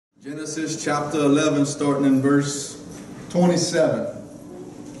Genesis chapter 11, starting in verse 27.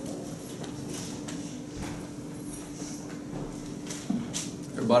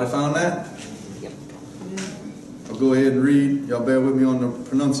 Everybody found that? Yep. I'll go ahead and read. Y'all bear with me on the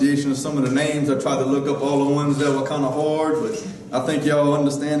pronunciation of some of the names. I tried to look up all the ones that were kind of hard, but I think y'all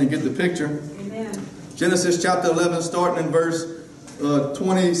understand and get the picture. Amen. Genesis chapter 11, starting in verse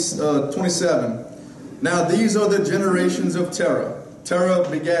 27. Now these are the generations of Terah. Terah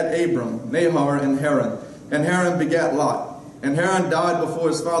begat Abram, Nahor, and Haran. And Haran begat Lot. And Haran died before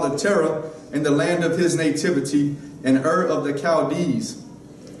his father Terah in the land of his nativity, in Ur of the Chaldees.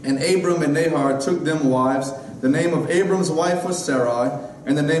 And Abram and Nahor took them wives. The name of Abram's wife was Sarai,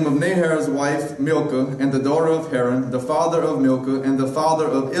 and the name of Nahor's wife Milcah, and the daughter of Haran, the father of Milcah, and the father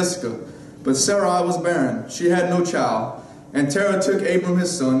of Iscah. But Sarai was barren, she had no child. And Terah took Abram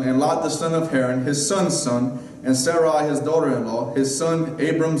his son, and Lot the son of Haran, his son's son, and Sarai his daughter-in-law, his son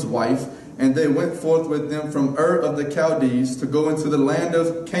Abram's wife, and they went forth with them from Ur of the Chaldees to go into the land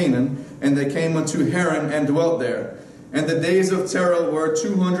of Canaan, and they came unto Haran and dwelt there. And the days of Terah were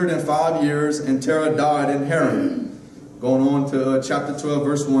 205 years, and Terah died in Haran. Going on to chapter 12,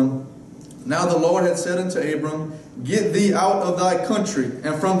 verse 1. Now the Lord had said unto Abram, Get thee out of thy country,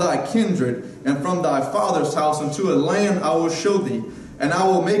 and from thy kindred, and from thy father's house, unto a land I will show thee, and I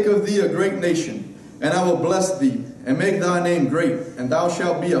will make of thee a great nation. And I will bless thee, and make thy name great, and thou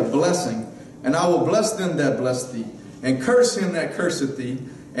shalt be a blessing. And I will bless them that bless thee, and curse him that curseth thee,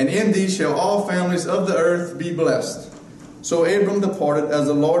 and in thee shall all families of the earth be blessed. So Abram departed as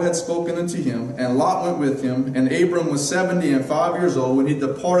the Lord had spoken unto him, and Lot went with him. And Abram was 75 years old when he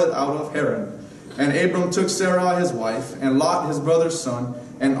departed out of Haran. And Abram took Sarai his wife, and Lot his brother's son,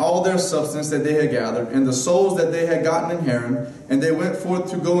 and all their substance that they had gathered, and the souls that they had gotten in Haran, and they went forth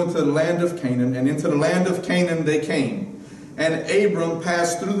to go into the land of Canaan, and into the land of Canaan they came. And Abram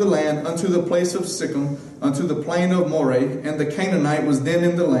passed through the land unto the place of Sichem, unto the plain of Moreh, and the Canaanite was then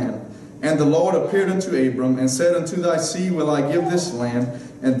in the land. And the Lord appeared unto Abram, and said, Unto thy seed will I give this land,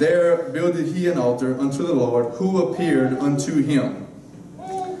 and there builded he an altar unto the Lord, who appeared unto him.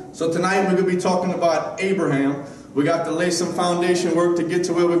 So tonight we're going to be talking about Abraham. We got to lay some foundation work to get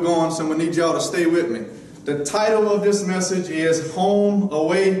to where we're going, so we need y'all to stay with me. The title of this message is Home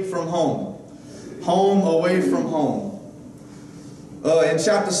Away from Home. Home Away from Home. In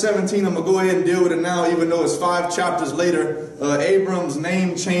chapter 17, I'm going to go ahead and deal with it now, even though it's 5 chapters later. Abram's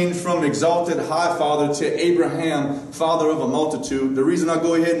name changed from Exalted High Father to Abraham, Father of a Multitude. The reason I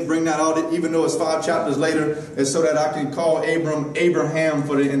go ahead and bring that out, even though it's 5 chapters later, is so that I can call Abram Abraham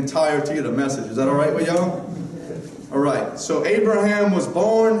for the entirety of the message. Is that all right with y'all? All right, so Abraham was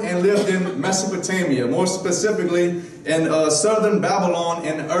born and lived in Mesopotamia, more specifically in southern Babylon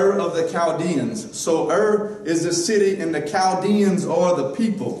in Ur of the Chaldeans. So Ur is the city and the Chaldeans are the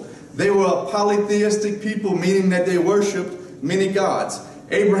people. They were a polytheistic people, meaning that they worshipped many gods.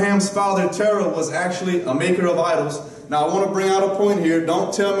 Abraham's father Terah was actually a maker of idols. Now I want to bring out a point here.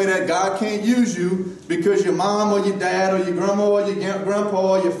 Don't tell me that God can't use you because your mom or your dad or your grandma or your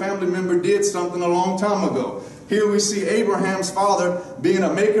grandpa or your family member did something a long time ago. Here we see Abraham's father being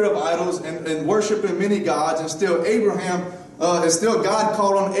a maker of idols and worshiping many gods, and still God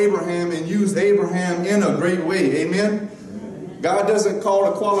called on Abraham and used Abraham in a great way. Amen? God doesn't call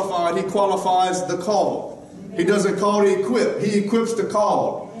the qualified, he qualifies the called. He doesn't call the equipped, he equips the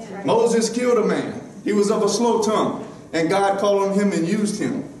called. Moses killed a man. He was of a slow tongue, and God called on him and used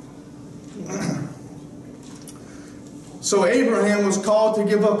him. So Abraham was called to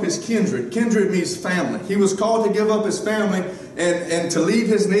give up his kindred. Kindred means family. He was called to give up his family and to leave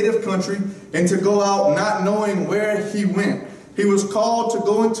his native country and to go out not knowing where he went. He was called to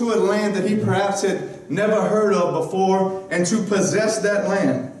go into a land that he perhaps had never heard of before and to possess that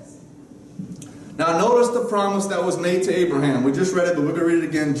land. Now notice the promise that was made to Abraham. We just read it, but we're going to read it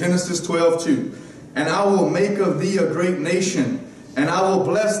again. Genesis 12:2. And I will make of thee a great nation, and I will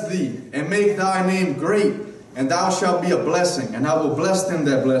bless thee, and make thy name great, and thou shalt be a blessing. And I will bless them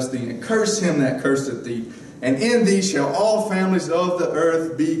that bless thee, and curse him that curseth thee. And in thee shall all families of the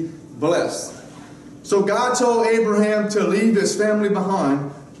earth be blessed. So God told Abraham to leave his family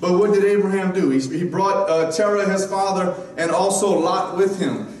behind. But what did Abraham do? He brought Terah, his father, and also Lot with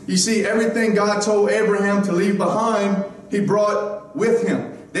him. You see, everything God told Abraham to leave behind, he brought with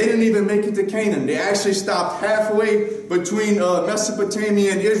him. They didn't even make it to Canaan. They actually stopped halfway between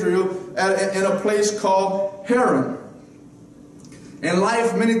Mesopotamia and Israel in a place called Haran. In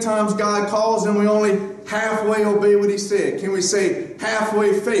life, many times God calls and we only halfway obey what he said. Can we say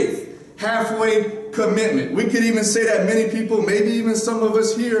halfway faith, halfway commitment? We could even say that many people, maybe even some of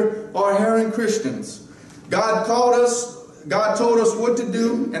us here, are Haran Christians. God called us God told us what to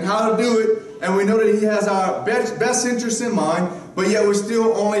do and how to do it, and we know that He has our best interests in mind, but yet we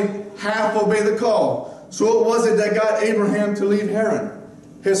still only half obey the call. So what was it that got Abraham to leave Haran?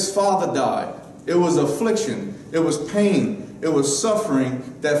 His father died. It was affliction. It was pain. It was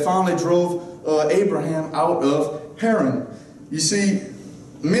suffering that finally drove Abraham out of Haran. You see,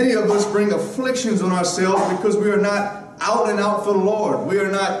 many of us bring afflictions on ourselves because we are not out and out for the Lord. We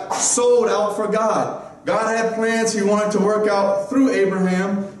are not sold out for God. God had plans He wanted to work out through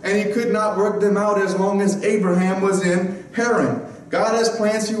Abraham, and He could not work them out as long as Abraham was in Haran. God has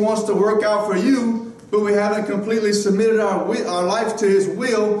plans He wants to work out for you, but we haven't completely submitted our life to His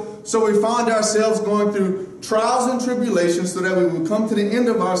will, so we find ourselves going through trials and tribulations so that we will come to the end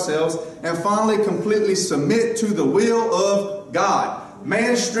of ourselves and finally completely submit to the will of God.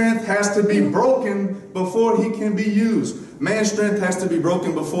 Man's strength has to be broken before he can be used. Man's strength has to be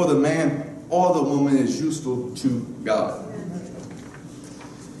broken before the man or the woman is useful to God.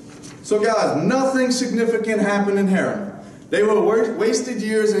 So guys, nothing significant happened in Haran. They were wasted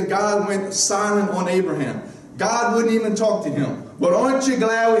years, and God went silent on Abraham. God wouldn't even talk to him. But aren't you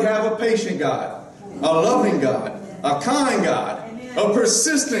glad we have a patient God, a loving God, a kind God, a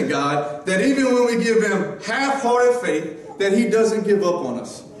persistent God, that even when we give Him half-hearted faith, that He doesn't give up on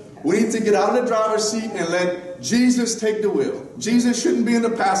us. We need to get out of the driver's seat and let Jesus take the wheel. Jesus shouldn't be in the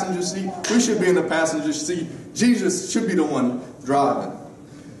passenger seat. We should be in the passenger seat. Jesus should be the one driving.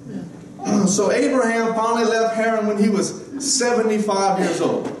 So Abraham finally left Haran when he was 75 years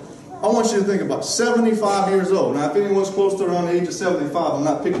old. I want you to think about 75 years old. Now, if anyone's close to around the age of 75, I'm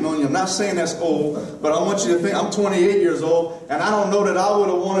not picking on you. I'm not saying that's old, but I want you to think, I'm 28 years old, and I don't know that I would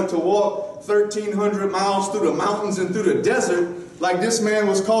have wanted to walk 1,300 miles through the mountains and through the desert like this man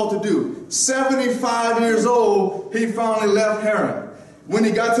was called to do. 75 years old, he finally left Haran. When he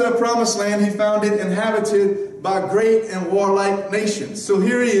got to the promised land, he found it inhabited by great and warlike nations. So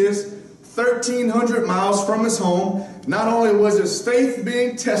here he is, 1,300 miles from his home. Not only was his faith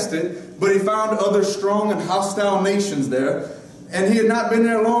being tested, but he found other strong and hostile nations there. And he had not been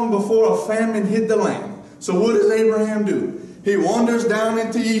there long before a famine hit the land. So what does Abraham do? He wanders down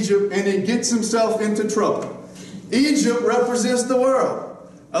into Egypt, and he gets himself into trouble. Egypt represents the world.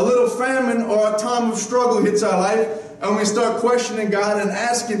 A little famine or a time of struggle hits our life, and we start questioning God and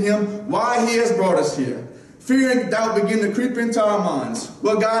asking Him why He has brought us here. Fear and doubt begin to creep into our minds.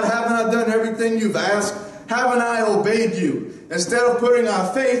 Well, God, haven't I done everything You've asked? Haven't I obeyed You? Instead of putting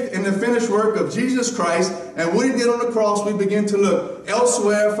our faith in the finished work of Jesus Christ and what He did on the cross, we begin to look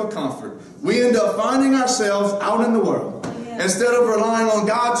elsewhere for comfort. We end up finding ourselves out in the world. Instead of relying on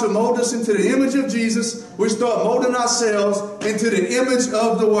God to mold us into the image of Jesus, we start molding ourselves into the image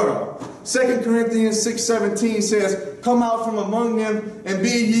of the world. 2 Corinthians 6:17 says, "Come out from among them and be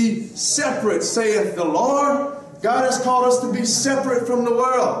ye separate, saith the Lord." God has called us to be separate from the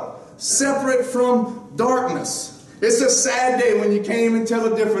world, separate from darkness. It's a sad day when you can't even tell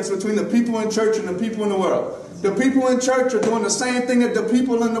the difference between the people in church and the people in the world. The people in church are doing the same thing that the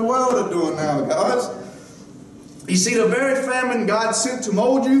people in the world are doing now, guys. You see, the very famine God sent to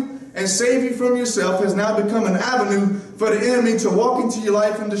mold you and save you from yourself has now become an avenue for the enemy to walk into your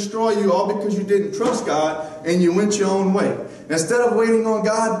life and destroy you, all because you didn't trust God and you went your own way. Instead of waiting on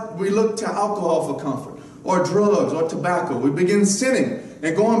God, we look to alcohol for comfort, or drugs, or tobacco. We begin sinning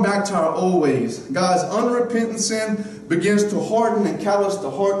and going back to our old ways. God's unrepentant sin begins to harden and callous the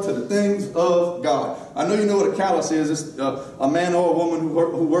heart to the things of God. I know you know what a callous is. It's a man or a woman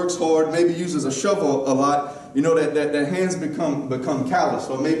who works hard, maybe uses a shovel a lot. You know that their hands become callous.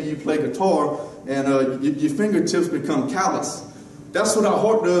 Or maybe you play guitar and your fingertips become callous. That's what our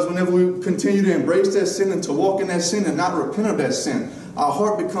heart does whenever we continue to embrace that sin and to walk in that sin and not repent of that sin. Our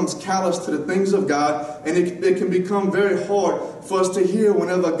heart becomes callous to the things of God, and it can become very hard for us to hear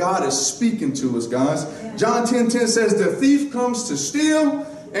whenever God is speaking to us, guys. John 10:10 says, "The thief comes to steal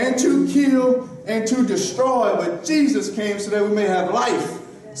and to kill and to destroy, but Jesus came so that we may have life,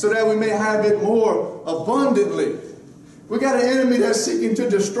 so that we may have it more abundantly." We got an enemy that's seeking to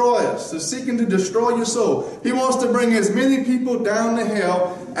destroy us, that's seeking to destroy your soul. He wants to bring as many people down to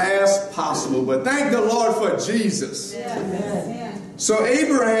hell as possible. But thank the Lord for Jesus. Amen. So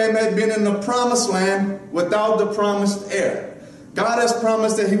Abraham had been in the promised land without the promised heir. God has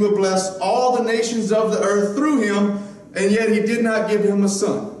promised that He would bless all the nations of the earth through him, and yet He did not give him a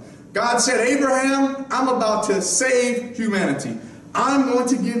son. God said, "Abraham, I'm about to save humanity. I'm going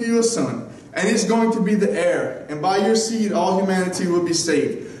to give you a son, and he's going to be the heir, and by your seed all humanity will be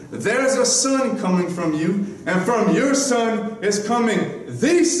saved. There's a son coming from you, and from your son is coming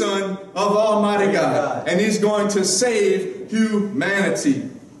the Son of Almighty God, and He's going to save humanity."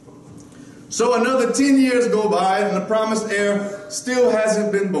 So another 10 years go by and the promised heir still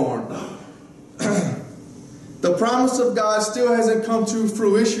hasn't been born. The promise of God still hasn't come to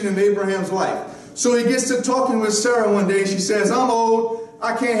fruition in Abraham's life. So he gets to talking with Sarah one day. She says, I'm old,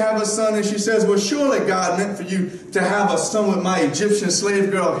 I can't have a son. And she says, well, surely God meant for you to have a son with my Egyptian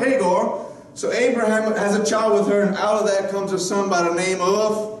slave girl Hagar. So Abraham has a child with her, and out of that comes a son by the name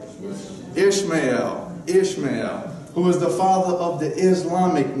of Ishmael. Ishmael, who is the father of the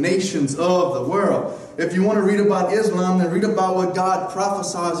Islamic nations of the world. If you want to read about Islam, then read about what God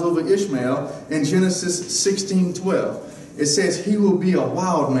prophesies over Ishmael in Genesis 16:12. It says, he will be a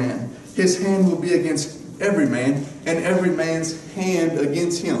wild man. His hand will be against every man, and every man's hand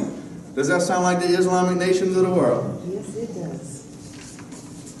against him. Does that sound like the Islamic nations of the world? Yes, it does.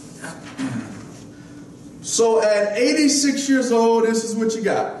 So at 86 years old, this is what you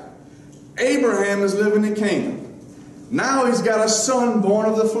got. Abraham is living in Canaan. Now he's got a son born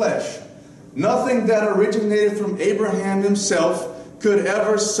of the flesh. Nothing that originated from Abraham himself could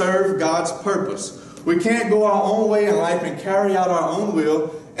ever serve God's purpose. We can't go our own way in life and carry out our own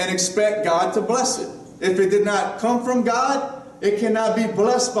will and expect God to bless it. If it did not come from God, it cannot be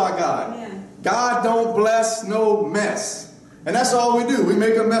blessed by God. Yeah. God don't bless no mess. And that's all we do. We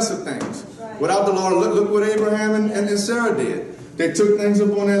make a mess of things. Right. Without the Lord, look what Abraham and Sarah did. They took things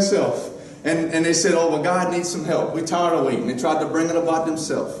upon themselves. And they said, oh, well, God needs some help. We're tired of waiting. They tried to bring it about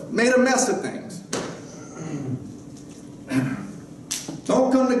themselves. Made a mess of things.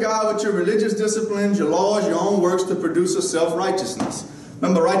 Don't come to God with your religious disciplines, your laws, your own works to produce a self-righteousness.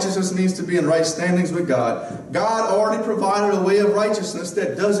 Remember, righteousness needs to be in right standings with God. God already provided a way of righteousness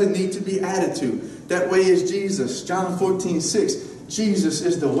that doesn't need to be added to. That way is Jesus. John 14:6. Jesus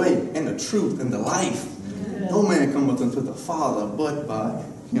is the way and the truth and the life. No man cometh unto the Father but by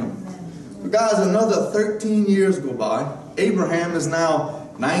him. But guys, another 13 years go by. Abraham is now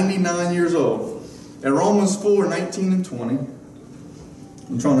 99 years old. In Romans 4:19 and 20.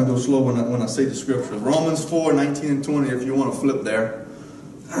 I'm trying to go slow when I say the scripture. Romans 4:19 and 20, if you want to flip there.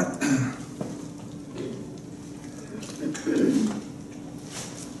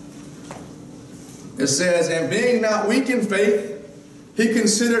 It says, and being not weak in faith, he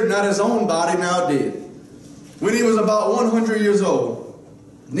considered not his own body now dead, when he was about 100 years old,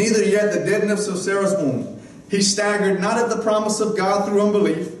 neither yet the deadness of Sarah's womb. He staggered not at the promise of God through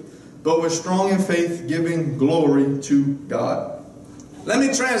unbelief, but was strong in faith, giving glory to God. Let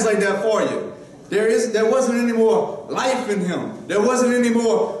me translate that for you. There wasn't any more life in him. There wasn't any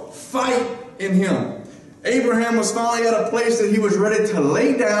more fight in him. Abraham was finally at a place that he was ready to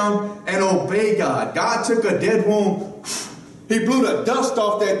lay down and obey God. God took a dead womb. He blew the dust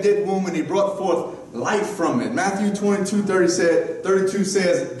off that dead womb and he brought forth life from it. Matthew 22:32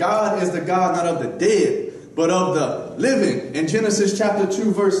 says, God is the God not of the dead, but of the living. In Genesis chapter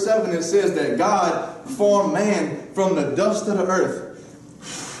 2 verse 7 it says that God formed man from the dust of the earth.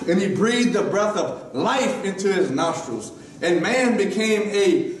 And he breathed the breath of life into his nostrils. And man became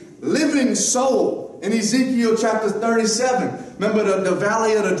a living soul. In Ezekiel chapter 37, remember the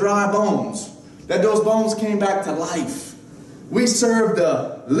valley of the dry bones, that those bones came back to life. We serve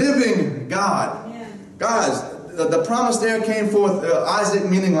the living God. Yeah. Guys, the promised heir came forth, Isaac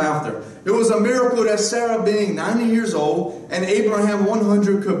meaning laughter. It was a miracle that Sarah being 90 years old and Abraham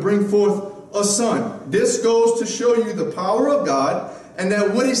 100 could bring forth a son. This goes to show you the power of God, and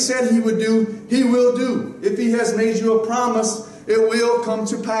that what he said he would do, he will do. If he has made you a promise, it will come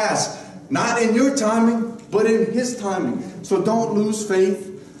to pass. Not in your timing, but in his timing. So don't lose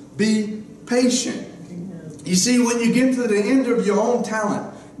faith. Be patient. You see, when you get to the end of your own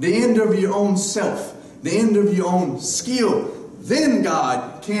talent, the end of your own self, the end of your own skill, then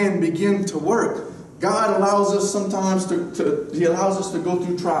God can begin to work. God allows us sometimes He allows us to go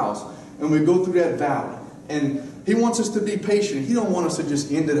through trials. And we go through that valley. And He wants us to be patient. He don't want us to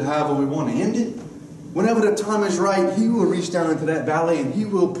just end it however we want to end it. Whenever the time is right, He will reach down into that valley and He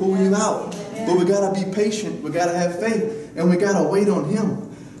will pull you out. But we got to be patient. We got to have faith. And we got to wait on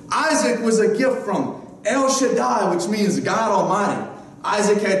Him. Isaac was a gift from El Shaddai, which means God Almighty.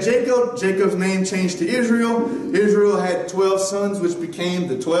 Isaac had Jacob. Jacob's name changed to Israel. Israel had 12 sons, which became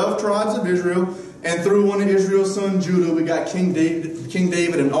the 12 tribes of Israel. And through one of Israel's sons, Judah, we got King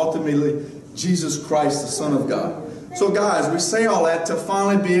David, and ultimately Jesus Christ, the Son of God. So guys, we say all that to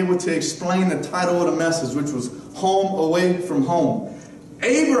finally be able to explain the title of the message, which was Home Away from Home.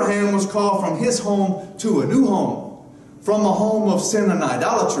 Abraham was called from his home to a new home. From a home of sin and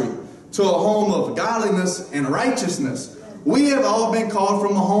idolatry to a home of godliness and righteousness. We have all been called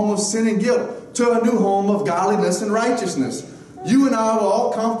from a home of sin and guilt to a new home of godliness and righteousness. You and I were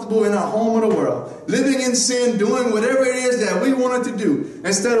all comfortable in our home of the world, living in sin, doing whatever it is that we wanted to do,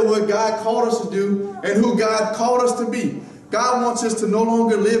 instead of what God called us to do and who God called us to be. God wants us to no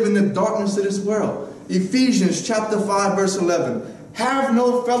longer live in the darkness of this world. Ephesians chapter 5, verse 11. Have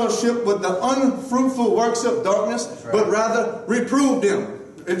no fellowship with the unfruitful works of darkness, but rather reprove them.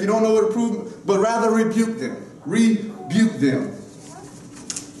 If you don't know what reprove, but rather rebuke them. Rebuke them.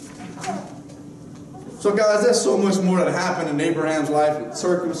 So guys, there's so much more that happened in Abraham's life,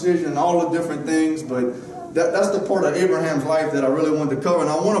 circumcision and all the different things, but that's the part of Abraham's life that I really wanted to cover. And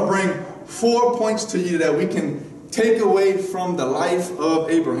I want to bring 4 points to you that we can take away from the life of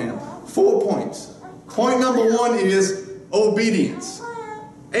Abraham. 4 points. Point number 1 is obedience.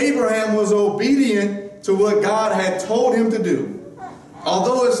 Abraham was obedient to what God had told him to do.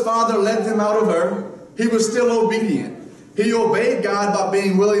 Although his father led him out of Ur, he was still obedient. He obeyed God by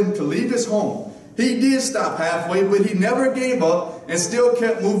being willing to leave his home. He did stop halfway, but he never gave up and still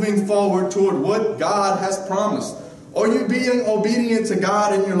kept moving forward toward what God has promised. Are you being obedient to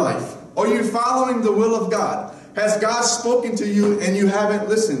God in your life? Are you following the will of God? Has God spoken to you and you haven't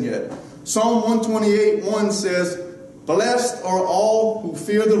listened yet? Psalm 128:1 says, blessed are all who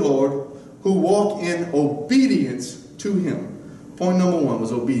fear the Lord, who walk in obedience to him. Point number 1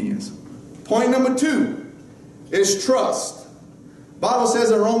 was obedience. Point number 2 is trust. Bible says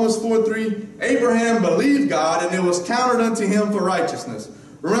in Romans 4:3, Abraham believed God and it was counted unto him for righteousness.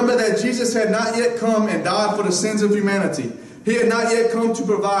 Remember that Jesus had not yet come and died for the sins of humanity. He had not yet come to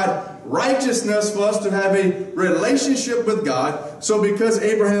provide righteousness for us to have a relationship with God. So because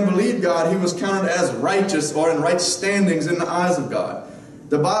Abraham believed God, he was counted as righteous or in right standings in the eyes of God.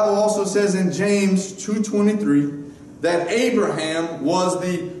 The Bible also says in James 2:23 that Abraham was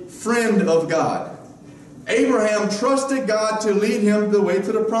the friend of God. Abraham trusted God to lead him the way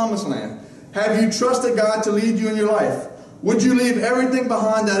to the promised land. Have you trusted God to lead you in your life? Would you leave everything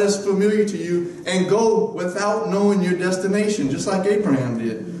behind that is familiar to you and go without knowing your destination, just like Abraham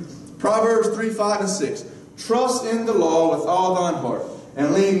did? Proverbs 3:5-6. Trust in the Lord with all thine heart,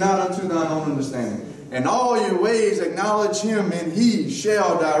 and lean not unto thine own understanding. In all your ways acknowledge him, and he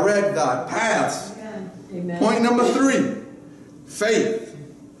shall direct thy paths. Amen. Point number 3, faith.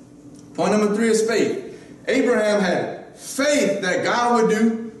 Point number 3 is faith. Abraham had faith that God would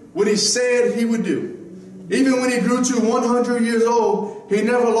do what he said he would do. Even when he grew to 100 years old, he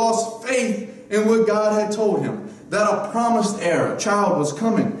never lost faith in what God had told him, that a promised heir, a child, was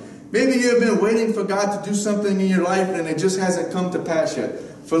coming. Maybe you have been waiting for God to do something in your life and it just hasn't come to pass yet.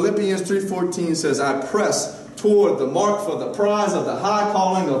 Philippians 3:14 says, I press toward the mark for the prize of the high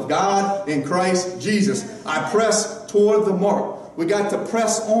calling of God in Christ Jesus. I press toward the mark. We got to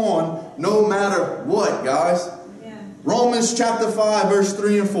press on no matter what, guys. Yeah. Romans chapter 5, verse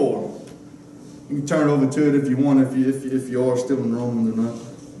 3 and 4. You can turn over to it if you want, if you are still in Romans or not.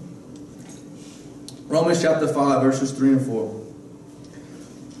 Romans chapter 5, verses 3 and 4.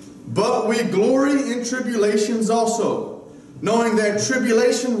 But we glory in tribulations also, knowing that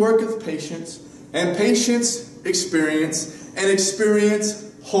tribulation worketh patience, and patience experience, and experience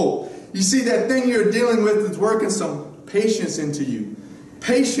hope. You see, that thing you're dealing with is working some patience into you.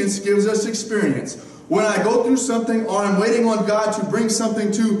 Patience gives us experience. When I go through something or I'm waiting on God to bring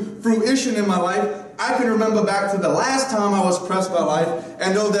something to fruition in my life, I can remember back to the last time I was pressed by life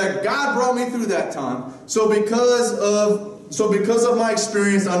and know that God brought me through that time. So because of my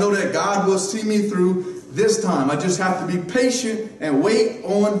experience, I know that God will see me through this time. I just have to be patient and wait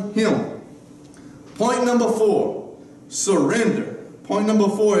on him. Point number 4, surrender. Point number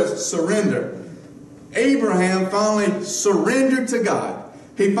 4 is surrender. Abraham finally surrendered to God.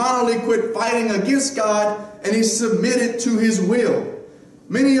 He finally quit fighting against God and he submitted to his will.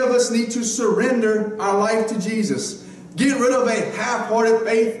 Many of us need to surrender our life to Jesus. Get rid of a half-hearted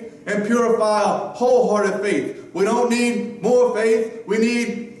faith and purify a wholehearted faith. We don't need more faith. We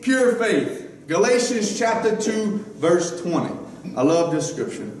need pure faith. Galatians chapter 2, verse 20. I love this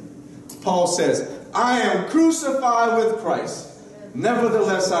scripture. Paul says, I am crucified with Christ.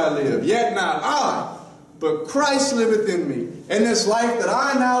 Nevertheless I live. Yet not I, but Christ liveth in me. In this life that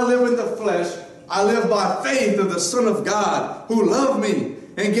I now live in the flesh, I live by faith of the Son of God, who loved me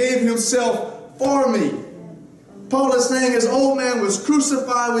and gave himself for me. Paul is saying his old man was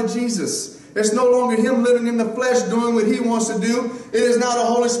crucified with Jesus. It's no longer him living in the flesh doing what he wants to do. It is now the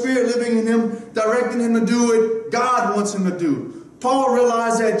Holy Spirit living in him, directing him to do what God wants him to do. Paul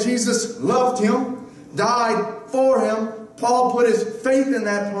realized that Jesus loved him, died for him. Paul put his faith in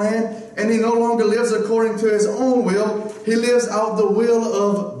that plan, and he no longer lives according to his own will. He lives out the will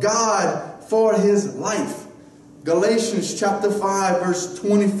of God for his life. Galatians chapter 5, verse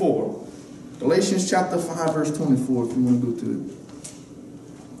 24. Galatians chapter 5, verse 24, if you want to go to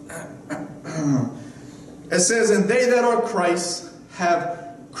it. It says, and they that are Christ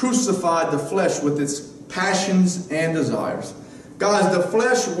have crucified the flesh with its passions and desires. Guys, the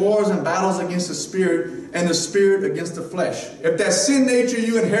flesh wars and battles against the spirit, and the spirit against the flesh. If that sin nature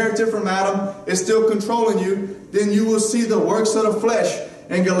you inherited from Adam is still controlling you, then you will see the works of the flesh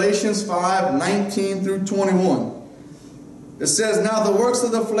in Galatians 5, 19 through 21. It says, now the works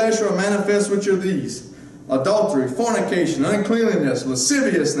of the flesh are manifest, which are these: adultery, fornication, uncleanness,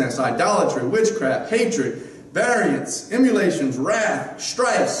 lasciviousness, idolatry, witchcraft, hatred, variance, emulations, wrath,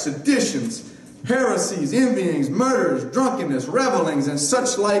 strife, seditions, heresies, envyings, murders, drunkenness, revelings, and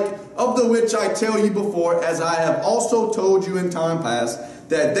such like, of the which I tell you before, as I have also told you in time past,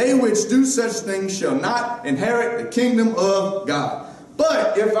 that they which do such things shall not inherit the kingdom of God.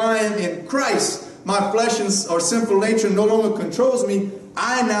 But if I am in Christ, my flesh or sinful nature no longer controls me.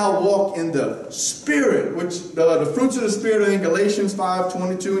 I now walk in the Spirit, which the fruits of the Spirit are in Galatians 5,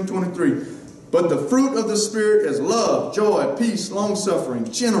 22 and 23. But the fruit of the Spirit is love, joy, peace,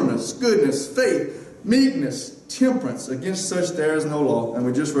 long-suffering, gentleness, goodness, faith, meekness, temperance. Against such there is no law. And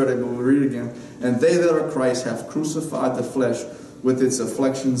we just read it, but we'll read it again. And they that are Christ have crucified the flesh with its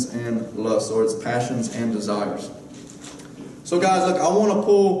afflictions and lusts, or its passions and desires. So guys, look, I want to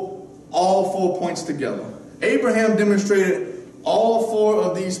pull all 4 points together. Abraham demonstrated all 4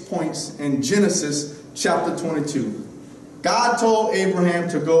 of these points in Genesis chapter 22. God told Abraham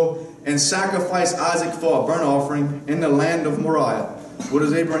to go and sacrifice Isaac for a burnt offering in the land of Moriah. What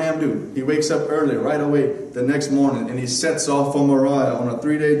does Abraham do? He wakes up early, right away, the next morning, and he sets off for Moriah on a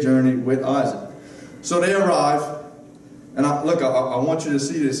 3-day journey with Isaac. So they arrive, and I want you to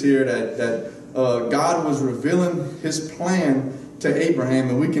see this here, that God was revealing His plan to Abraham,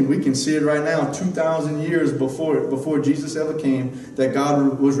 and we can see it right now, 2,000 years before Jesus ever came, that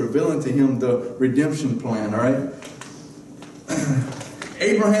God was revealing to him the redemption plan. All right.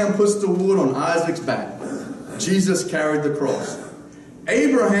 Abraham puts the wood on Isaac's back. Jesus carried the cross.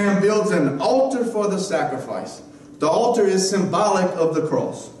 Abraham builds an altar for the sacrifice. The altar is symbolic of the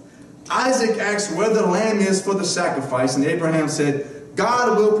cross. Isaac asks where the lamb is for the sacrifice, and Abraham said,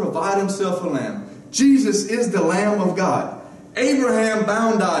 God will provide himself a lamb. Jesus is the Lamb of God. Abraham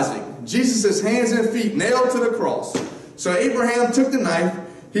bound Isaac, Jesus' hands and feet nailed to the cross. So Abraham took the knife,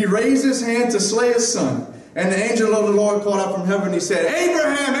 he raised his hand to slay his son. And the angel of the Lord called out from heaven. He said,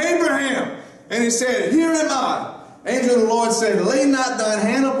 Abraham, Abraham. And he said, here am I. Angel of the Lord said, lay not thine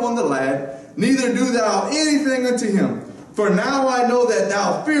hand upon the lad, neither do thou anything unto him. For now I know that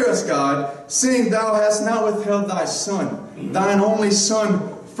thou fearest God, seeing thou hast not withheld thy son, thine only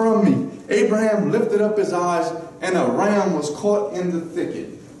son, from me. Abraham lifted up his eyes, and a ram was caught in the thicket.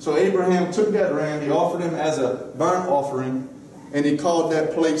 So Abraham took that ram, he offered him as a burnt offering, and he called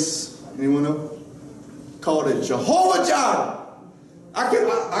that place, anyone know? Called it Jehovah Jireh.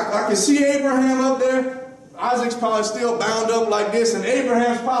 I can see Abraham up there. Isaac's probably still bound up like this, and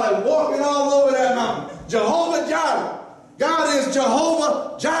Abraham's probably walking all over that mountain. Jehovah Jireh. God is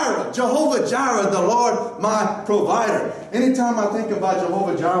Jehovah Jireh. Jehovah Jireh, the Lord my provider. Anytime I think about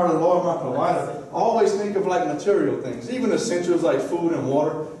Jehovah Jireh, the Lord my provider, I always think of like material things, even essentials like food and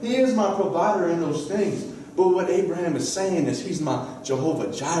water. He is my provider in those things. But what Abraham is saying is he's my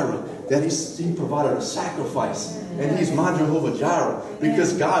Jehovah Jireh, that he provided a sacrifice. And he's my Jehovah Jireh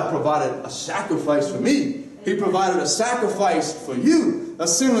because God provided a sacrifice for me. He provided a sacrifice for you, a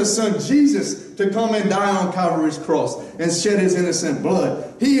sinless son, Jesus, to come and die on Calvary's cross and shed his innocent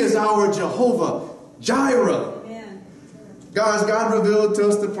blood. He is our Jehovah Jireh. Guys, God revealed to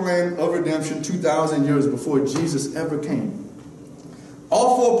us the plan of redemption 2,000 years before Jesus ever came.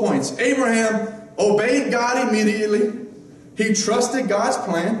 All 4 points. Abraham obeyed God immediately. He trusted God's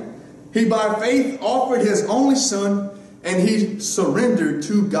plan. He by faith offered his only son, and he surrendered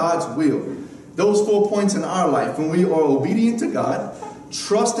to God's will. Those 4 points in our life, when we are obedient to God,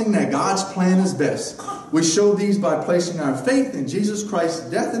 trusting that God's plan is best. We show these by placing our faith in Jesus Christ's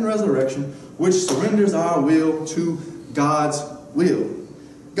death and resurrection, which surrenders our will to God's will.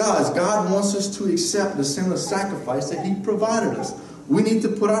 Guys, God wants us to accept the sinless sacrifice that he provided us. We need to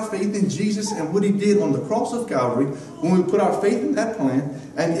put our faith in Jesus and what he did on the cross of Calvary. When we put our faith in that plan,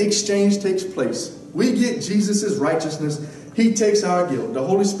 an exchange takes place. We get Jesus' righteousness. He takes our guilt. The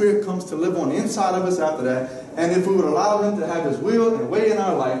Holy Spirit comes to live on the inside of us after that. And if we would allow him to have his will and way in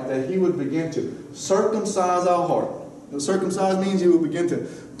our life, that he would begin to circumcise our heart. Circumcise means he would begin to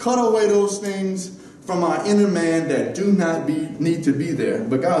cut away those things from our inner man that do not need to be there.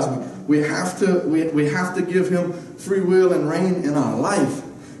 But guys, we have to give him free will and reign in our life.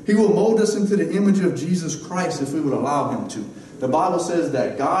 He will mold us into the image of Jesus Christ if we would allow him to. The Bible says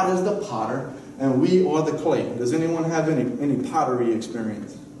that God is the potter and we are the clay. Does anyone have any pottery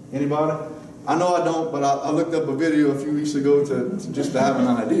experience? Anybody? I know I don't, but I looked up a video a few weeks ago just to have an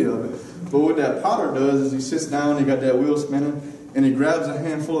idea of it. But what that potter does is he sits down, he got that wheel spinning, and he grabs a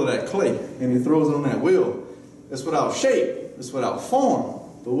handful of that clay and he throws it on that wheel. It's without shape, it's without form.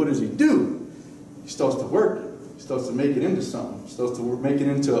 But what does he do? He starts to work it. He starts to make it into something. He starts to make it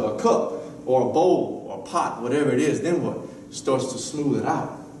into a cup or a bowl or a pot, whatever it is. Then what? He starts to smooth it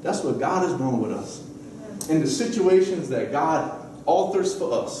out. That's what God is doing with us. In the situations that God alters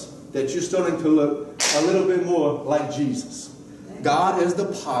for us, that you're starting to look a little bit more like Jesus. God is the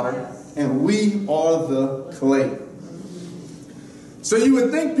potter and we are the clay. So you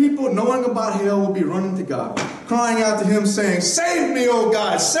would think people knowing about hell will be running to God, crying out to him saying, "Save me, oh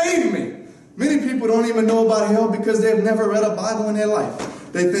God, save me." Many people don't even know about hell because they've never read a Bible in their life.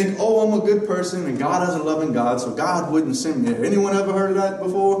 They think, oh, I'm a good person and God is a loving God, so God wouldn't send me here. Anyone ever heard of that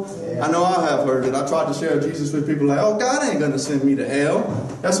before? Yeah. I know I have heard it. I tried to share Jesus with people like, oh, God ain't going to send me to hell.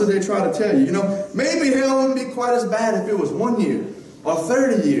 That's what they try to tell you. You know, maybe hell wouldn't be quite as bad if it was 1 year or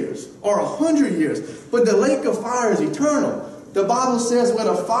 30 years or 100 years. But the lake of fire is eternal. The Bible says where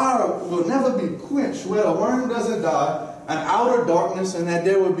the fire will never be quenched, where the worm doesn't die, an outer darkness, and that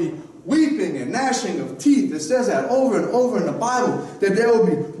there will be weeping and gnashing of teeth. It says that over and over in the Bible, that there will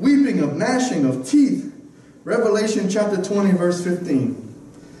be weeping of gnashing of teeth. Revelation chapter 20, verse 15.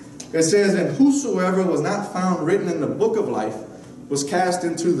 It says, and whosoever was not found written in the book of life was cast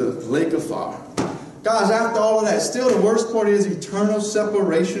into the lake of fire. Guys, after all of that, still the worst part is eternal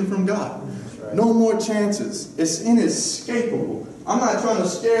separation from God. Right. No more chances. It's inescapable. I'm not trying to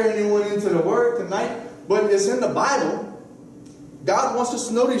scare anyone into the word tonight, but it's in the Bible. God wants us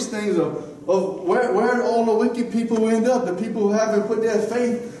to know these things of where all the wicked people will end up. The people who haven't put their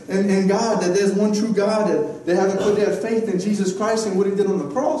faith in God, that there's one true God, that they haven't put their faith in Jesus Christ and what he did on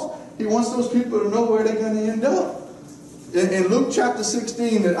the cross. He wants those people to know where they're going to end up. In Luke chapter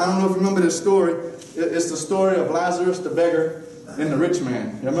 16, I don't know if you remember this story. It's the story of Lazarus the beggar and the rich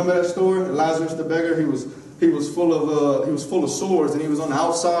man. You remember that story? Lazarus the beggar, he was full of sores, and he was on the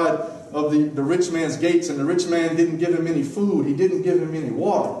outside of the rich man's gates, and the rich man didn't give him any food. He didn't give him any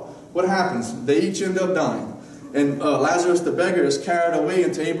water. What happens? They each end up dying. And Lazarus the beggar is carried away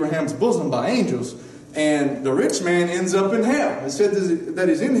into Abraham's bosom by angels. And the rich man ends up in hell. It says that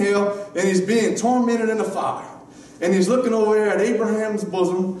he's in hell and he's being tormented in the fire. And he's looking over there at Abraham's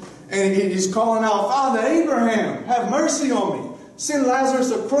bosom and he's calling out, Father Abraham, have mercy on me. Send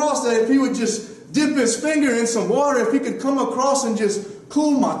Lazarus across, that if he would just dip his finger in some water, if he could come across and just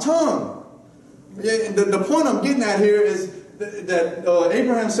cool my tongue. The point I'm getting at here is that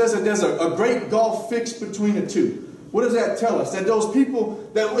Abraham says that there's a great gulf fixed between the two. What does that tell us? That those people,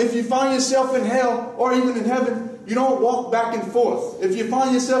 that if you find yourself in hell or even in heaven, you don't walk back and forth. If you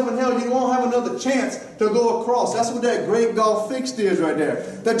find yourself in hell, you won't have another chance to go across. That's what that great gulf fixed is right there.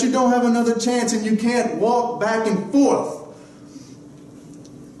 That you don't have another chance and you can't walk back and forth.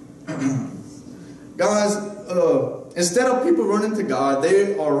 Guys, instead of people running to God,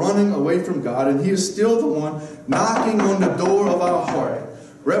 they are running away from God, and he is still the one knocking on the door of our heart.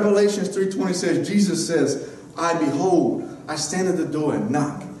 Revelation 3:20 says, Jesus says, I behold, I stand at the door and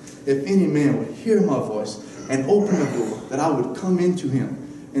knock. If any man would hear my voice and open the door, that I would come into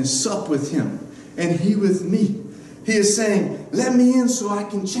him and sup with him, and he with me. He is saying, let me in so I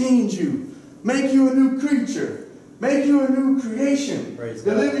can change you, make you a new creature, make you a new creation,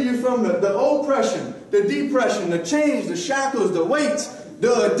 deliver you from the oppression, the depression, the chains, the shackles, the weights,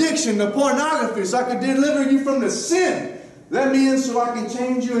 the addiction, the pornography, so I can deliver you from the sin. Let me in so I can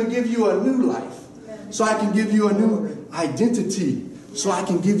change you and give you a new life. So I can give you a new identity. So I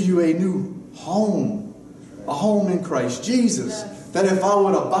can give you a new home. A home in Christ Jesus. That if I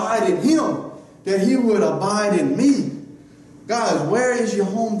would abide in him, that he would abide in me. Guys, where is your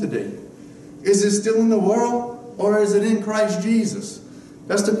home today? Is it still in the world, or is it in Christ Jesus?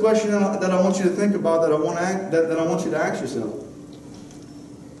 That's the question that I want you to think about, that I want you to ask yourself.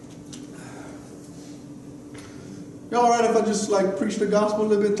 Y'all alright if I just preach the gospel a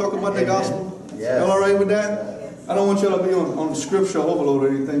little bit, talk about the gospel? Yes. Y'all alright with that? Yes. I don't want y'all to be on scripture overload or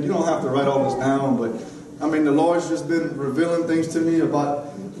anything. You don't have to write all this down, but I mean, the Lord's just been revealing things to me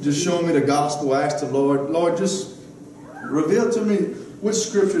about just showing me the gospel. I asked the Lord, just reveal to me which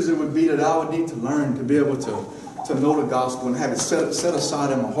scriptures it would be that I would need to learn to be able to know the gospel and have it set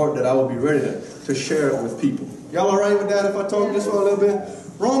aside in my heart, that I would be ready to share it with people. Y'all alright with that if I talk just for a little bit?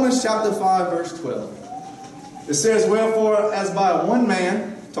 Romans chapter 5 verse 12. It says, wherefore as by one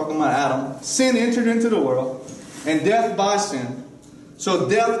man, talking about Adam, sin entered into the world, and death by sin. So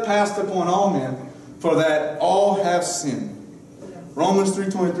death passed upon all men, for that all have sinned. Romans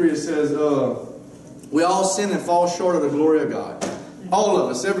 3:23, it says, we all sin and fall short of the glory of God. All of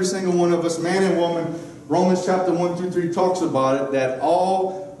us, every single one of us, man and woman. Romans chapter 1 through 3 talks about it, that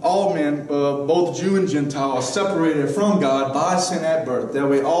all men, both Jew and Gentile, are separated from God by sin at birth. That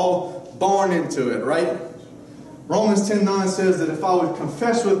we're all born into it, right? Romans 10:9 says that if I would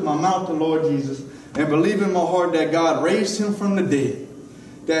confess with my mouth the Lord Jesus and believe in my heart that God raised him from the dead,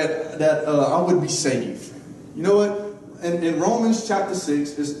 that I would be saved. You know what? In Romans chapter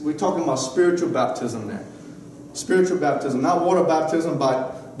 6, we're talking about spiritual baptism there. Spiritual baptism, not water baptism,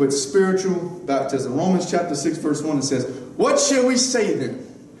 but spiritual baptism. Romans chapter 6 verse 1, it says, what shall we say then?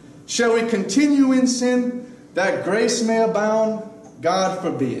 Shall we continue in sin that grace may abound? God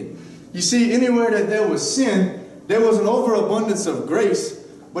forbid. You see, anywhere that there was sin, there was an overabundance of grace,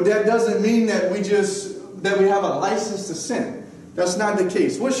 but that doesn't mean that we have a license to sin. That's not the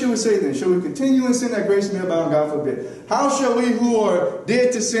case. What should we say then? Shall we continue in sin that grace may abound? God forbid. How shall we who are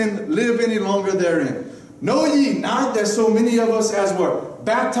dead to sin live any longer therein? Know ye not that so many of us as were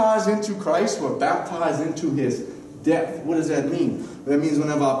baptized into Christ were baptized into his death? What does that mean? That means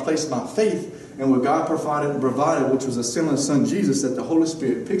whenever I place my faith in what God provided, which was a sinless son Jesus, that the Holy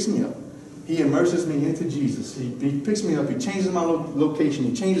Spirit picks me up. He immerses me into Jesus. He picks me up. He changes my location.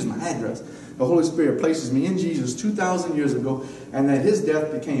 He changes my address. The Holy Spirit places me in Jesus 2,000 years ago, and that his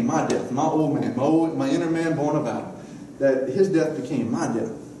death became my death, my old man, my inner man born of Adam. That his death became my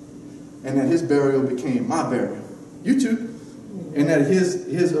death, and that his burial became my burial. You too. And that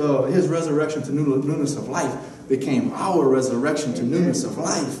his resurrection to newness of life became our resurrection to newness of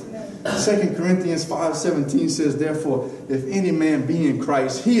life. 2 Corinthians 5:17 says, therefore, if any man be in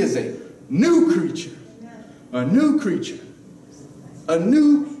Christ, he is a new creature. A new creature. A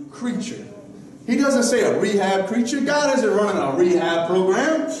new creature. He doesn't say a rehab creature. God isn't running a rehab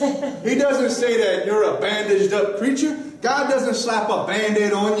program. He doesn't say that you're a bandaged up creature. God doesn't slap a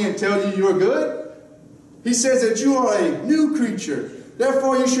band-aid on you and tell you you're good. He says that you are a new creature.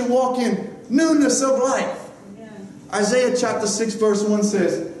 Therefore, you should walk in newness of life. Isaiah chapter 6 verse 1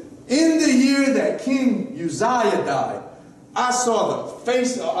 says, in the year that King Uzziah died, I saw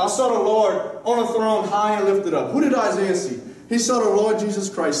the Lord on a throne high and lifted up. Who did Isaiah see? He saw the Lord Jesus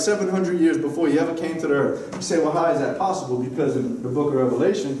Christ 700 years before he ever came to the earth. You say, well, how is that possible? Because in the book of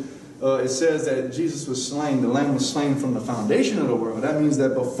Revelation, it says that Jesus was slain, the Lamb was slain from the foundation of the world. That means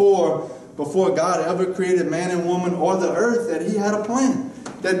that before God ever created man and woman or the earth, that he had a plan.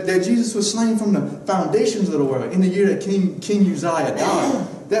 That Jesus was slain from the foundations of the world in the year that King Uzziah died.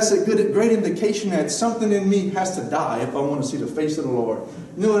 That's a great indication that something in me has to die if I want to see the face of the Lord.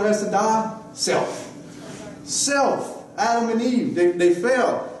 You know what has to die? Self. Self. Adam and Eve, they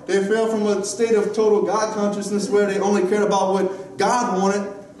fell. They fell from a state of total God consciousness where they only cared about what God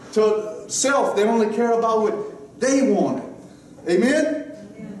wanted to self. They only care about what they wanted. Amen?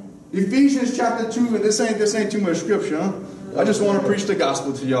 Ephesians chapter 2, and this ain't too much scripture, huh? I just want to preach the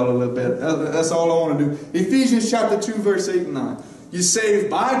gospel to y'all a little bit. That's all I want to do. Ephesians chapter 2, verse 8 and 9. You're saved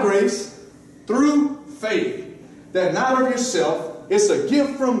by grace through faith, that not of yourself, it's a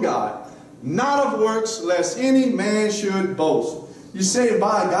gift from God, not of works, lest any man should boast. You're saved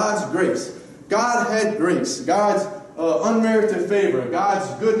by God's grace. God had grace. God's unmerited favor. God's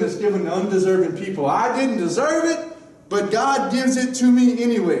goodness given to undeserving people. I didn't deserve it, but God gives it to me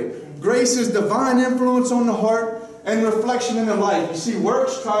anyway. Grace is divine influence on the heart and reflection in the life. You see,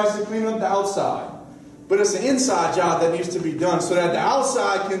 works tries to clean up the outside. But it's an inside job that needs to be done so that the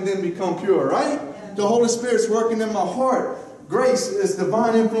outside can then become pure, right? The Holy Spirit's working in my heart. Grace is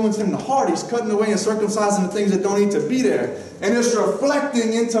divine influence in the heart. He's cutting away and circumcising the things that don't need to be there. And it's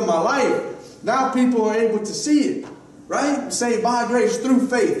reflecting into my life. Now people are able to see it, right? Saved by grace through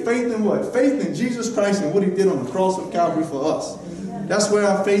faith. Faith in what? Faith in Jesus Christ and what he did on the cross of Calvary for us. That's where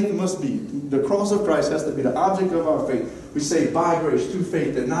our faith must be. The cross of Christ has to be the object of our faith. We say by grace through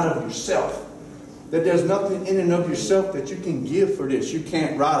faith and not of yourself. That there's nothing in and of yourself that you can give for this. You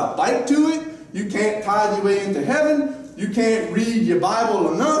can't ride a bike to it. You can't tithe your way into heaven. You can't read your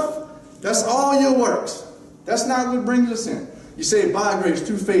Bible enough. That's all your works. That's not what brings us in. You say by grace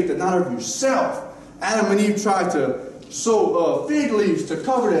through faith and not of yourself. Adam and Eve tried to sow fig leaves to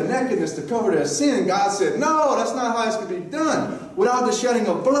cover their nakedness, to cover their sin. God said, no, that's not how it's going to be done. Without the shedding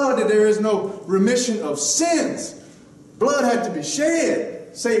of blood, there is no remission of sins. Blood had to be shed.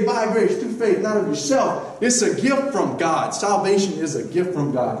 Say by grace through faith, not of yourself. It's a gift from God. Salvation is a gift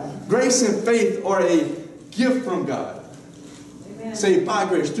from God. Grace and faith are a gift from God. Amen. Say by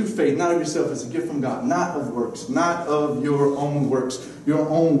grace through faith, not of yourself. It's a gift from God, not of works, not of your own works. Your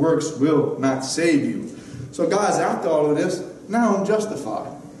own works will not save you. So guys, after all of this, now I'm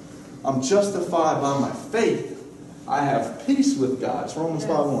justified. I'm justified by my faith. I have peace with God. It's Romans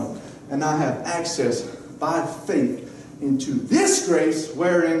 5:1. And I have access by faith into this grace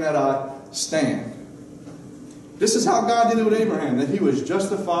wherein that I stand. This is how God did it with Abraham, that he was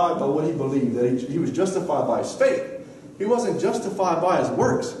justified by what he believed, that he was justified by his faith. He wasn't justified by his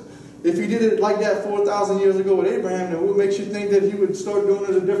works. If he did it like that 4,000 years ago with Abraham, then what makes you think that he would start doing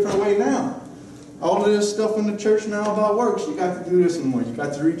it a different way now? All of this stuff in the church now about works. You got to do this more. You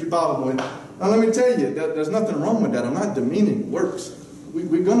got to read your Bible more. Now let me tell you, there's nothing wrong with that. I'm not demeaning works.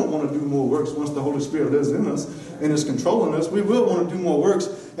 We're going to want to do more works once the Holy Spirit lives in us and is controlling us. We will want to do more works,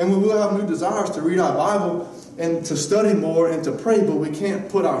 and we will have new desires to read our Bible and to study more and to pray, but we can't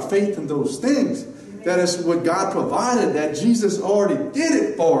put our faith in those things. That is what God provided, that Jesus already did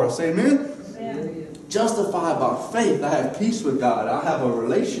it for us. Amen? Amen. Justified by faith, I have peace with God. I have a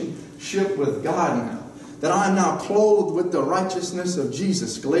relationship with God now. That I am now clothed with the righteousness of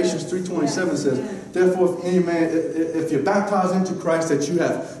Jesus. Galatians 3:27 says, therefore, if any man, if you're baptized into Christ, that you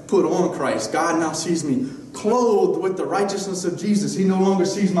have put on Christ. God now sees me clothed with the righteousness of Jesus. He no longer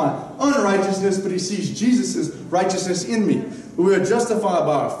sees my unrighteousness, but he sees Jesus' righteousness in me. We are justified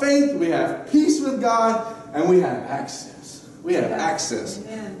by our faith. We have peace with God, and we have access. We have access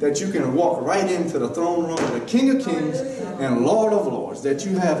that you can walk right into the throne room of the King of Kings and Lord of Lords. That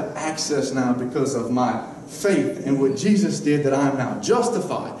you have access now because of my faith in what Jesus did, that I am now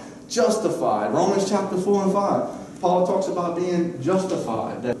justified. Justified. Romans chapter 4 and 5. Paul talks about being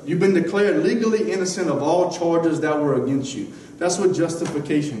justified. That you've been declared legally innocent of all charges that were against you. That's what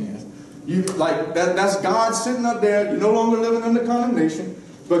justification is. You like that's God sitting up there. You're no longer living under condemnation.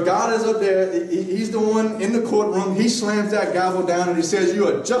 But God is up there. He's the one in the courtroom. He slams that gavel down and he says, you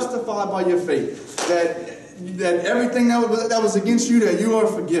are justified by your faith. That everything that was against you, that you are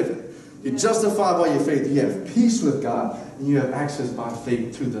forgiven. You're justified by your faith. You have peace with God. And you have access by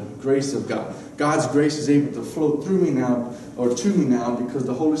faith to the grace of God. God's grace is able to flow through me now, or to me now, because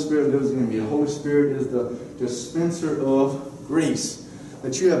the Holy Spirit lives in me. The Holy Spirit is the dispenser of grace.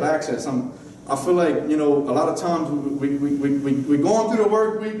 That you have access. I feel like, a lot of times we're going through the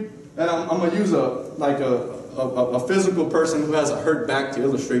work week, and I'm going to use a physical person who has a hurt back to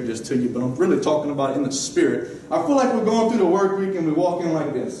illustrate this to you, but I'm really talking about it in the spirit. I feel like we're going through the work week and we're walking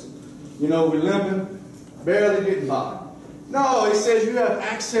like this. We're limping, barely getting by. No, it says you have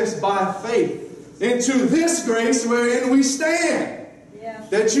access by faith into this grace wherein we stand. Yeah.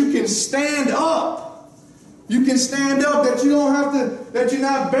 That you can stand up. You can stand up, that you don't have to, that you're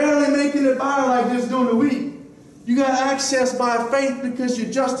not barely making it by like this during the week. You got access by faith because you're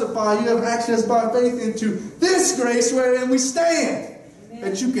justified. You have access by faith into this grace wherein we stand. Amen.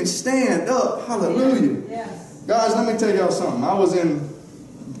 That you can stand up. Hallelujah. Yes. Guys, let me tell y'all something.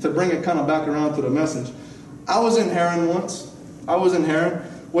 To bring it kind of back around to the message, I was in Haran once.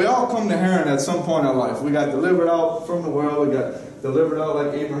 We all come to Haran at some point in our life. We got delivered out from the world. We got delivered out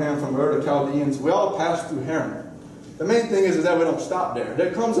like Abraham from Ur to Chaldeans. We all pass through Haran. The main thing is that we don't stop there.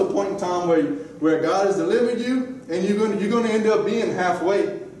 There comes a point in time where God has delivered you, and you're going to end up being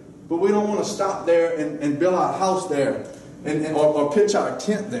halfway. But we don't want to stop there and build our house there or pitch our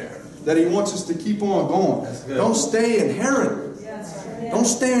tent there. That he wants us to keep on going. Don't stay in Haran. Don't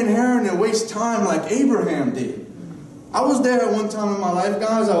stay in Haran and waste time like Abraham did. I was there at one time in my life,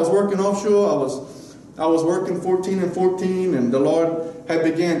 guys. I was working offshore. I was working 14 and 14, and the Lord had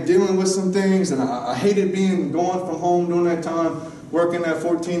began dealing with some things, and I hated going from home during that time, working that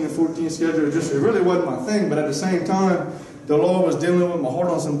 14 and 14 schedule. It really wasn't my thing, but at the same time, the Lord was dealing with my heart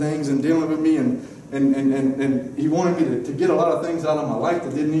on some things and dealing with me, and he wanted me to get a lot of things out of my life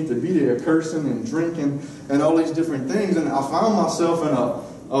that didn't need to be there, cursing and drinking and all these different things. And I found myself in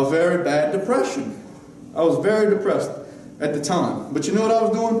a very bad depression. I was very depressed at the time. But you know what I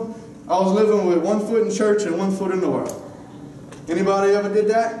was doing? I was living with one foot in church and one foot in the world. Anybody ever did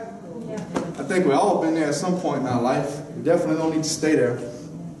that? Yeah. I think we've all been there at some point in our life. We definitely don't need to stay there.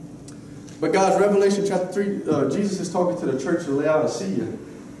 But guys, Revelation chapter 3, Jesus is talking to the church of Laodicea.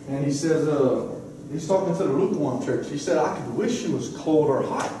 And he says, he's talking to the lukewarm church. He said, I could wish you was cold or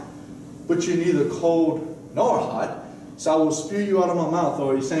hot, but you're neither cold nor hot, so I will spew you out of my mouth.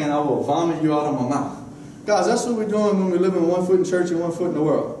 Or he's saying, I will vomit you out of my mouth. Guys, that's what we're doing when we live in one foot in church and one foot in the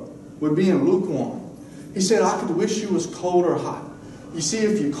world. We're being lukewarm. He said, I could wish you was cold or hot. You see,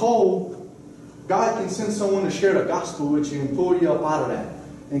 if you're cold, God can send someone to share the gospel with you and pull you up out of that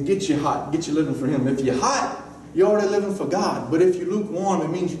and get you hot, get you living for him. If you're hot, you're already living for God. But if you're lukewarm, it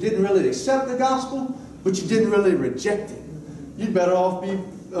means you didn't really accept the gospel, but you didn't really reject it. You're better off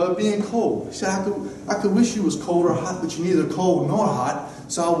being cold. He said, I could wish you was cold or hot, but you're neither cold nor hot,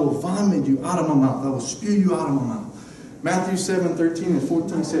 so I will vomit you out of my mouth. I will spew you out of my mouth. Matthew 7:13 and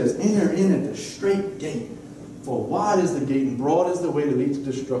 14 says, enter in at the straight gate. For wide is the gate and broad is the way that leads to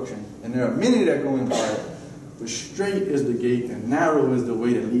destruction, and there are many that go in by it. But straight is the gate and narrow is the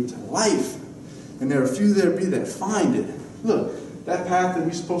way that leads to life, and there are few there be that find it. Look, that path that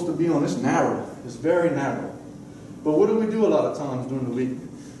we're supposed to be on is narrow. It's very narrow. But what do we do a lot of times during the week?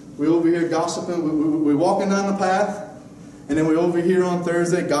 We're over here gossiping. We're walking down the path, and then we're over here on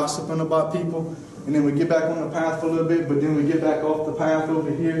Thursday gossiping about people. And then we get back on the path for a little bit, but then we get back off the path over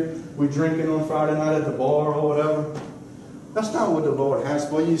here. We're drinking on Friday night at the bar or whatever. That's not what the Lord has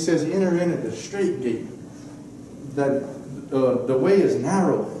for you. He says, enter in at the straight gate. That the way is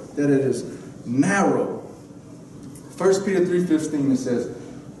narrow. That it is narrow. 1 Peter 3:15 it says,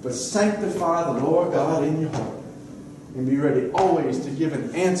 but sanctify the Lord God in your heart, and be ready always to give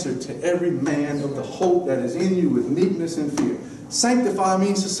an answer to every man of the hope that is in you with meekness and fear. Sanctify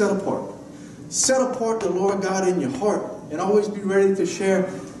means to set apart. Set apart the Lord God in your heart, and always be ready to share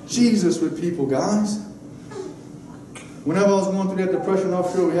Jesus with people, guys. Whenever I was going through that depression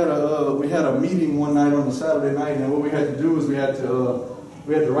offshore, we had a meeting one night on a Saturday night, and what we had to do was we had to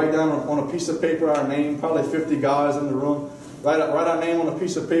write down on a piece of paper our name. Probably 50 guys in the room. Write our name on a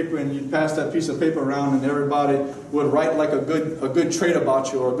piece of paper, and you'd pass that piece of paper around, and everybody would write like a good trait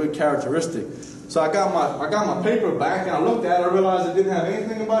about you or a good characteristic. So I got my paper back, and I looked at it. I realized it didn't have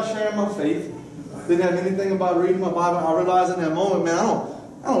anything about sharing my faith. Didn't have anything about reading my Bible. I realized in that moment, man,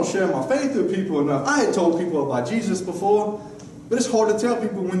 I don't share my faith with people enough. I had told people about Jesus before, but it's hard to tell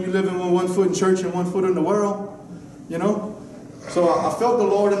people when you're living with one foot in church and one foot in the world, you know. So I felt the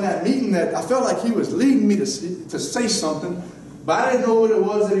Lord in that meeting that I felt like He was leading me to say something, but I didn't know what it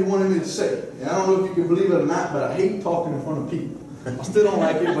was that He wanted me to say. And I don't know if you can believe it or not, but I hate talking in front of people. I still don't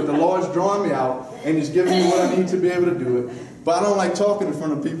like it, but the Lord's drawing me out, and He's giving me what I need to be able to do it. But I don't like talking in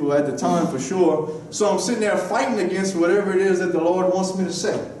front of people at the time, for sure. So I'm sitting there fighting against whatever it is that the Lord wants me to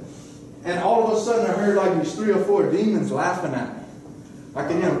say. And all of a sudden I heard like these 3 or 4 demons laughing at me. I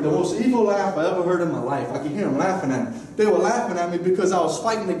could hear them. The most evil laugh I ever heard in my life. I could hear them laughing at me. They were laughing at me because I was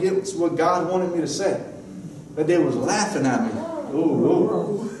fighting against what God wanted me to say. But they was laughing at me.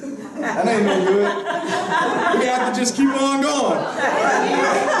 Ooh. That ain't no good. We have to just keep on going.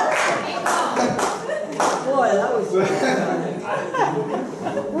 Boy, that was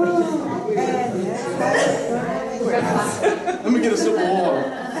Let me get a sip of water.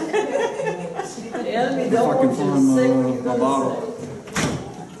 the enemy If don't I can want you to say what find you're my going bottle.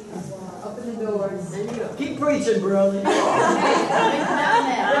 Open the doors. to say. Keep preaching, brother. I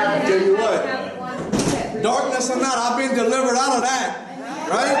tell you what, darkness or not, I've been delivered out of that.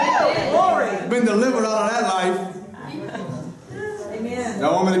 Right? Glory. Been delivered out of that life. Amen.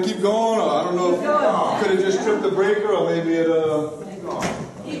 Y'all want me to keep going? Or I don't know if you could have just tripped the breaker, or maybe the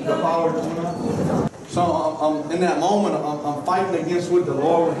power just went out. So I'm in that moment, I'm fighting against what the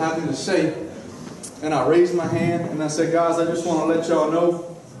Lord would have me to say. And I raised my hand and I said, guys, I just want to let y'all know,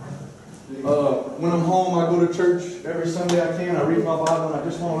 when I'm home, I go to church every Sunday I can. I read my Bible, and I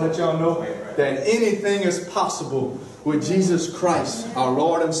just want to let y'all know that anything is possible with Jesus Christ, our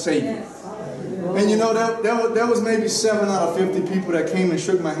Lord and Savior. And you know, there was maybe 7 out of 50 people that came and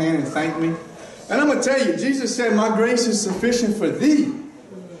shook my hand and thanked me. And I'm going to tell you, Jesus said, my grace is sufficient for thee.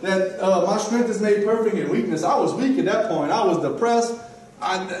 That my strength is made perfect in weakness. I was weak at that point. I was depressed.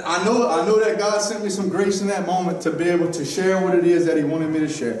 I know that God sent me some grace in that moment to be able to share what it is that He wanted me to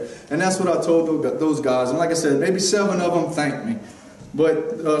share. And that's what I told those guys. And like I said, maybe 7 of them thanked me.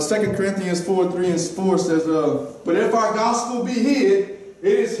 But 2 Corinthians 4:3-4 says, but if our gospel be hid,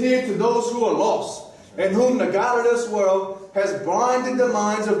 it is hid to those who are lost, and whom the God of this world has blinded the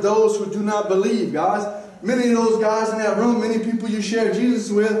minds of those who do not believe. Guys, many of those guys in that room, many people you share Jesus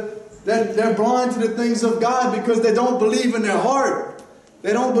with, they're blind to the things of God because they don't believe in their heart.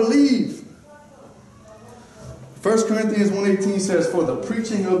 They don't believe. 1 Corinthians 1:18 says, for the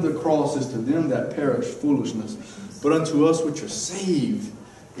preaching of the cross is to them that perish foolishness, but unto us which are saved,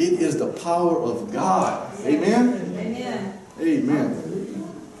 it is the power of God. Amen? Amen. Amen.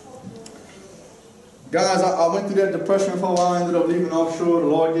 Guys, I went through that depression for a while. I ended up leaving offshore. The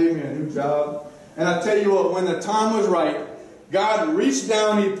Lord gave me a new job. And I tell you what, when the time was right, God reached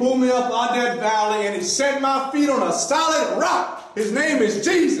down, He pulled me up out that valley, and He set my feet on a solid rock. His name is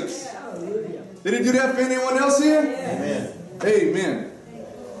Jesus. Did He do that for anyone else here? Amen. Amen.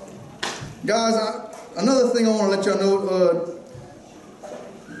 Guys, another thing I want to let y'all know,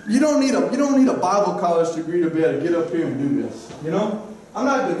 you don't need a Bible college degree to be able to get up here and do this. You know? I'm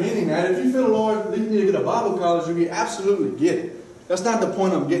not demeaning that. If you feel the Lord leading you to get a Bible college degree, absolutely get it. That's not the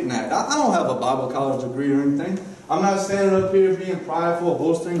point I'm getting at. I don't have a Bible college degree or anything. I'm not standing up here being prideful or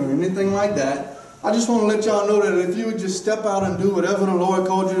boasting or anything like that. I just want to let y'all know that if you would just step out and do whatever the Lord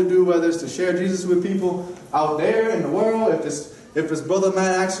called you to do, whether it's to share Jesus with people out there in the world, if it's Brother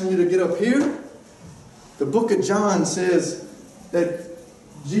Matt asking you to get up here, the book of John says that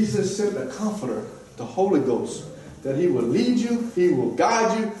Jesus sent the Comforter, the Holy Ghost, that He will lead you, He will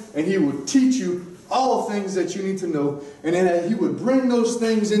guide you, and He will teach you all things that you need to know, and then that He would bring those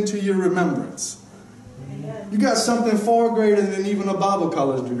things into your remembrance. Amen. You got something far greater than even a Bible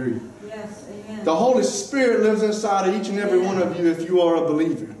college degree. Yes, amen. The Holy Spirit lives inside of each and every one of you if you are a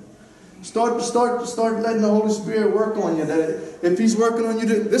believer. Start letting the Holy Spirit work on you. That if He's working on you,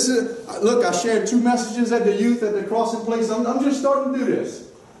 look, I shared 2 messages at the youth at the crossing place. I'm just starting to do this.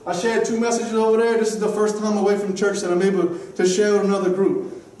 I shared 2 messages over there. This is the first time away from church that I'm able to share with another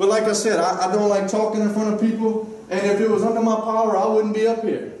group. But like I said, I don't like talking in front of people. And if it was under my power, I wouldn't be up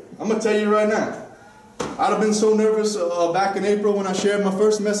here. I'm going to tell you right now. I'd have been so nervous back in April when I shared my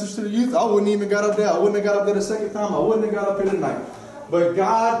first message to the youth. I wouldn't even got up there. I wouldn't have got up there the second time. I wouldn't have got up here tonight. But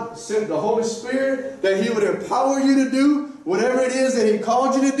God sent the Holy Spirit that He would empower you to do whatever it is that He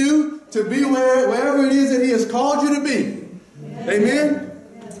called you to do, to be wherever it is that He has called you to be. Amen?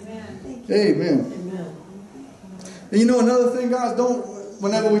 Amen. Amen. And you know another thing, guys,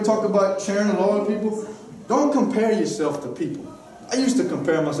 whenever we talk about sharing the Lord with people, don't compare yourself to people. I used to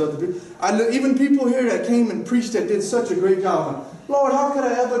compare myself to people. Even people here that came and preached that did such a great job. Lord, how could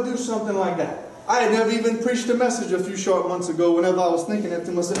I ever do something like that? I had never even preached a message a few short months ago whenever I was thinking that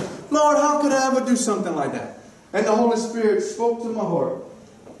to myself. Lord, how could I ever do something like that? And the Holy Spirit spoke to my heart.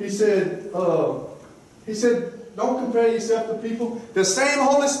 He said, don't compare yourself to people. The same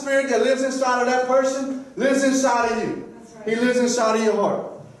Holy Spirit that lives inside of that person lives inside of you. Right. He lives inside of your heart.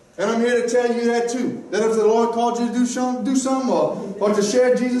 And I'm here to tell you that too. That if the Lord called you to do something or to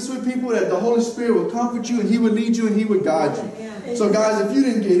share Jesus with people, that the Holy Spirit will comfort you and He would lead you and He would guide you. So guys, if you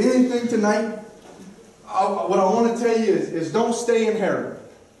didn't get anything tonight, what I want to tell you is don't stay in Haran.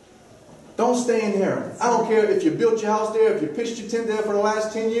 Don't stay in Haran. I don't care if you built your house there, if you pitched your tent there for the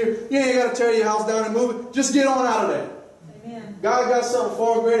last 10 years. You ain't got to tear your house down and move it. Just get on out of there. Amen. God got something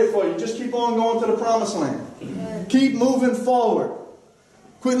far greater for you. Just keep on going to the promised land. Amen. Keep moving forward.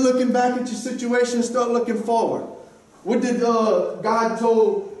 Quit looking back at your situation and start looking forward. What did God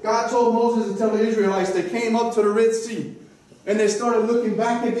told Moses to tell the Israelites? They came up to the Red Sea and they started looking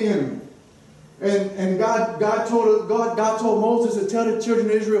back at the enemy. And God told Moses to tell the children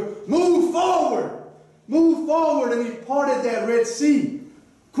of Israel, move forward. Move forward. And He parted that Red Sea.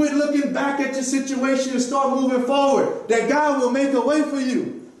 Quit looking back at your situation and start moving forward. That God will make a way for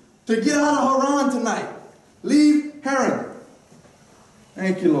you to get out of Haran tonight. Leave Haran.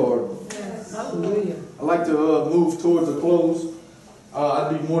 Thank you, Lord. Yes. Hallelujah. I'd like to move towards a close.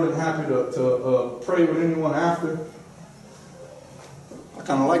 I'd be more than happy to pray with anyone after. I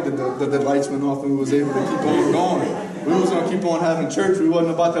kind of like that the lights went off and we was able to keep on going. We was going to keep on having church. We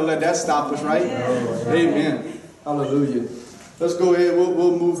wasn't about to let that stop us, right? Amen. Hallelujah. Let's go ahead.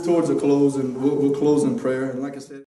 We'll move towards a close and we'll close in prayer. And like I said.